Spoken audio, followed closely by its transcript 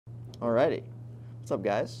Alrighty, what's up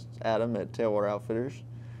guys? It's Adam at Tailwater Outfitters.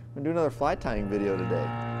 I'm gonna do another fly tying video today.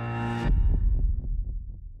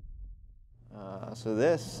 So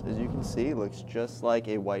this, as you can see, looks just like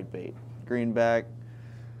a whitebait. Greenback,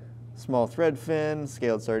 small thread fin,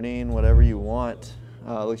 scaled sardine, whatever you want.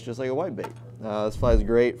 Looks just like a whitebait. This fly is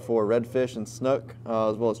great for redfish and snook,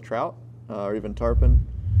 as well as trout, or even tarpon.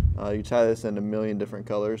 You tie this in a million different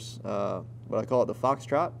colors. But I call it the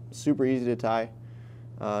FoxTrot. Super easy to tie,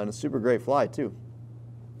 and a super great fly too.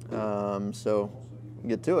 So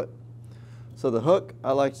get to it. So the hook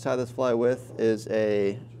I like to tie this fly with is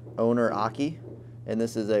a Owner Aki, and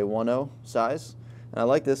this is a 1/0 size. And I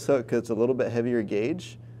like this hook because it's a little bit heavier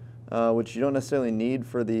gauge, which you don't necessarily need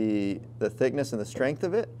for the thickness and the strength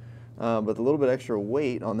of it, but the little bit extra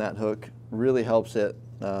weight on that hook really helps it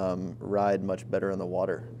ride much better in the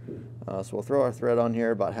water. So we'll throw our thread on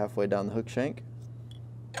here about halfway down the hook shank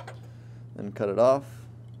and cut it off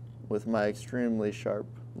with my extremely sharp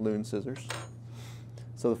loon scissors.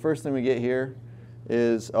 So the first thing we get here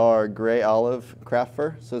is our gray olive craft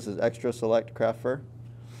fur. So this is extra select craft fur.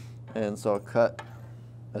 And so I'll cut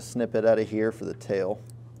a snippet out of here for the tail.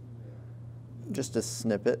 Just a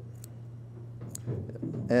snippet.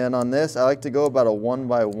 And on this, I like to go about a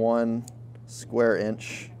 1x1 square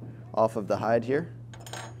inch off of the hide here.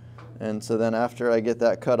 And so then after I get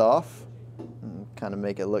that cut off, kind of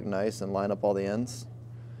make it look nice and line up all the ends.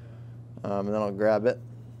 And then I'll grab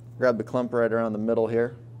the clump right around the middle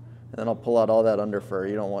here, and then I'll pull out all that under fur.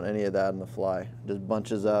 You don't want any of that in the fly. It just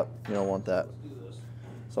bunches up. You don't want that.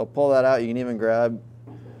 So I'll pull that out. You can even grab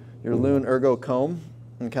your loon ergo comb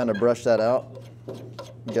and kind of brush that out.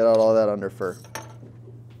 Get out all that under fur.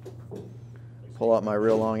 Pull out my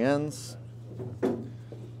real long ends.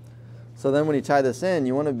 So then when you tie this in,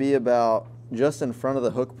 you want to be about just in front of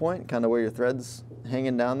the hook point, kind of where your thread's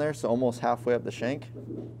hanging down there, so almost halfway up the shank.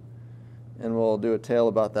 And we'll do a tail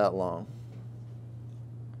about that long.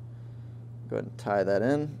 Go ahead and tie that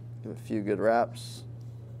in, give it a few good wraps,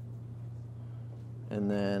 and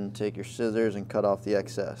then take your scissors and cut off the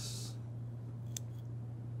excess.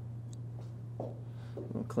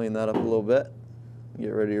 We'll clean that up a little bit, get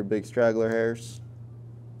rid of your big straggler hairs.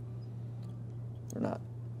 We're not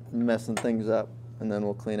messing things up, and then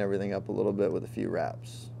we'll clean everything up a little bit with a few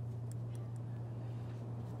wraps.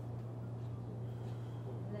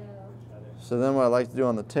 So then what I like to do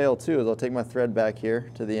on the tail too is I'll take my thread back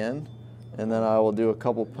here to the end, and then I will do a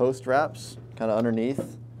couple post wraps kind of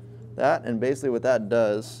underneath that. And basically what that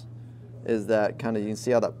does is that kind of, you can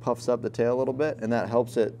see how that puffs up the tail a little bit, and that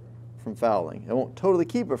helps it from fouling. It won't totally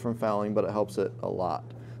keep it from fouling, but it helps it a lot.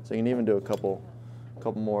 So you can even do a couple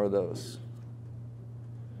more of those.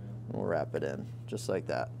 We'll wrap it in just like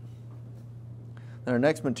that. Then our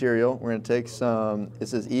next material, we're going to take some,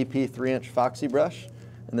 this is EP 3-inch Foxy Brush,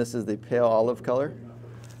 and this is the pale olive color.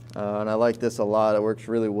 And I like this a lot. It works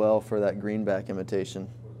really well for that greenback imitation.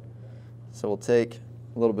 So we'll take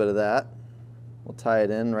a little bit of that. We'll tie it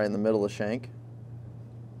in right in the middle of the shank.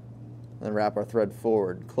 And wrap our thread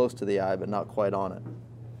forward, close to the eye, but not quite on it.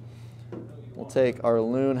 We'll take our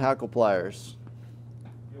loon hackle pliers.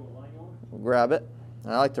 We'll grab it.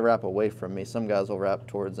 And I like to wrap away from me. Some guys will wrap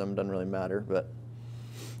towards them, doesn't really matter, but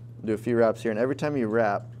do a few wraps here. And every time you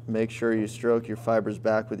wrap, make sure you stroke your fibers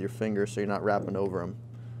back with your finger so you're not wrapping over them.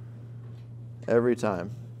 Every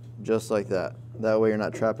time, just like that. That way you're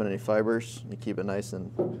not trapping any fibers. You keep it nice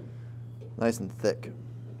and thick.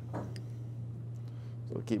 So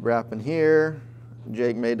we'll keep wrapping here.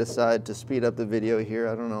 Jake may decide to speed up the video here,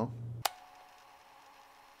 I don't know.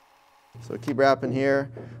 So keep wrapping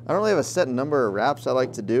here. I don't really have a set number of wraps I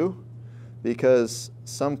like to do because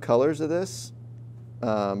some colors of this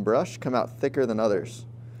brush come out thicker than others.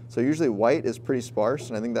 So usually white is pretty sparse,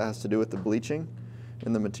 and I think that has to do with the bleaching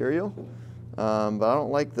in the material. But I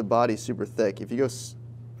don't like the body super thick. If you go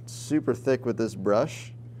super thick with this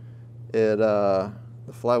brush, the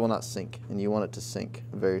fly will not sink, and you want it to sink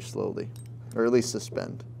very slowly, or at least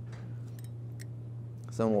suspend.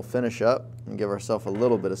 So then we'll finish up and give ourselves a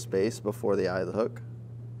little bit of space before the eye of the hook.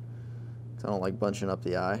 I don't like bunching up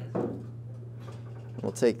the eye.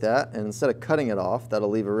 We'll take that, and instead of cutting it off, that'll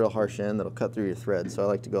leave a real harsh end that'll cut through your thread. So I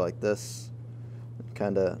like to go like this,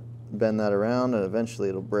 kind of bend that around, and eventually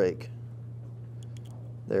it'll break.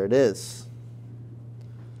 There it is.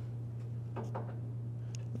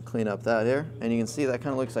 Clean up that here, and you can see that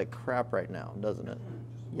kind of looks like crap right now, doesn't it?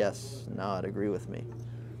 Yes, nod, agree with me.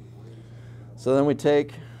 So then we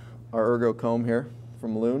take our ergo comb here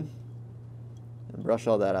from loon and brush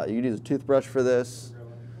all that out. You can use a toothbrush for this.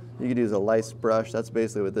 You could use a lice brush. That's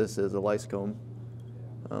basically what this is, a lice comb.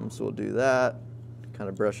 So we'll do that, kind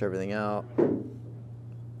of brush everything out.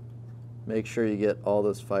 make sure you get all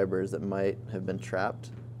those fibers that might have been trapped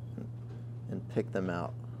and pick them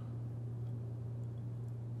out.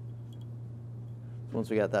 Once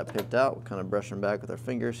we got that picked out, we'll kind of brush them back with our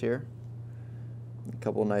fingers here. A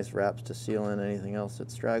couple nice wraps to seal in anything else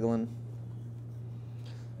that's straggling.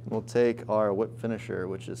 We'll take our whip finisher,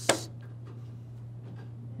 which is,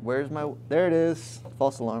 where's my, there it is.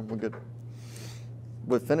 False alarm, we're good.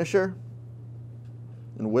 Whip finisher,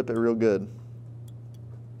 and whip it real good.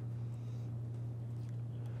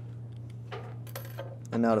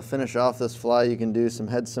 And now to finish off this fly, you can do some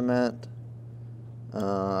head cement.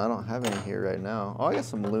 I don't have any here right now. Oh, I got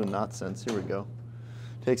some Loon knot scents. Here we go.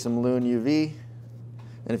 Take some Loon UV.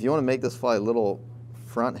 And if you want to make this fly a little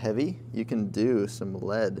front heavy, you can do some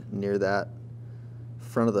lead near that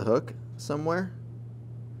front of the hook somewhere.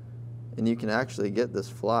 And you can actually get this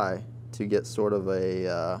fly to get sort of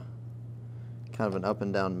a kind of an up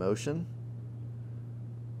and down motion,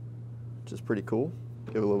 which is pretty cool.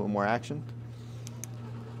 Give it a little bit more action.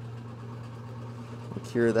 We'll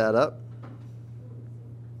cure that up.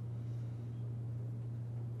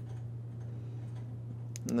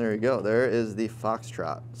 And there you go, there is the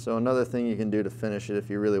FoxTrot. So another thing you can do to finish it if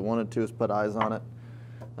you really wanted to is put eyes on it.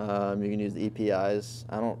 You can use the EP eyes.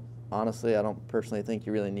 Honestly, I don't personally think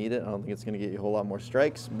you really need it. I don't think it's gonna get you a whole lot more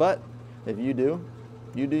strikes, but if you do,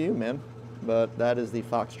 you man. But that is the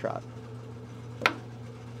FoxTrot.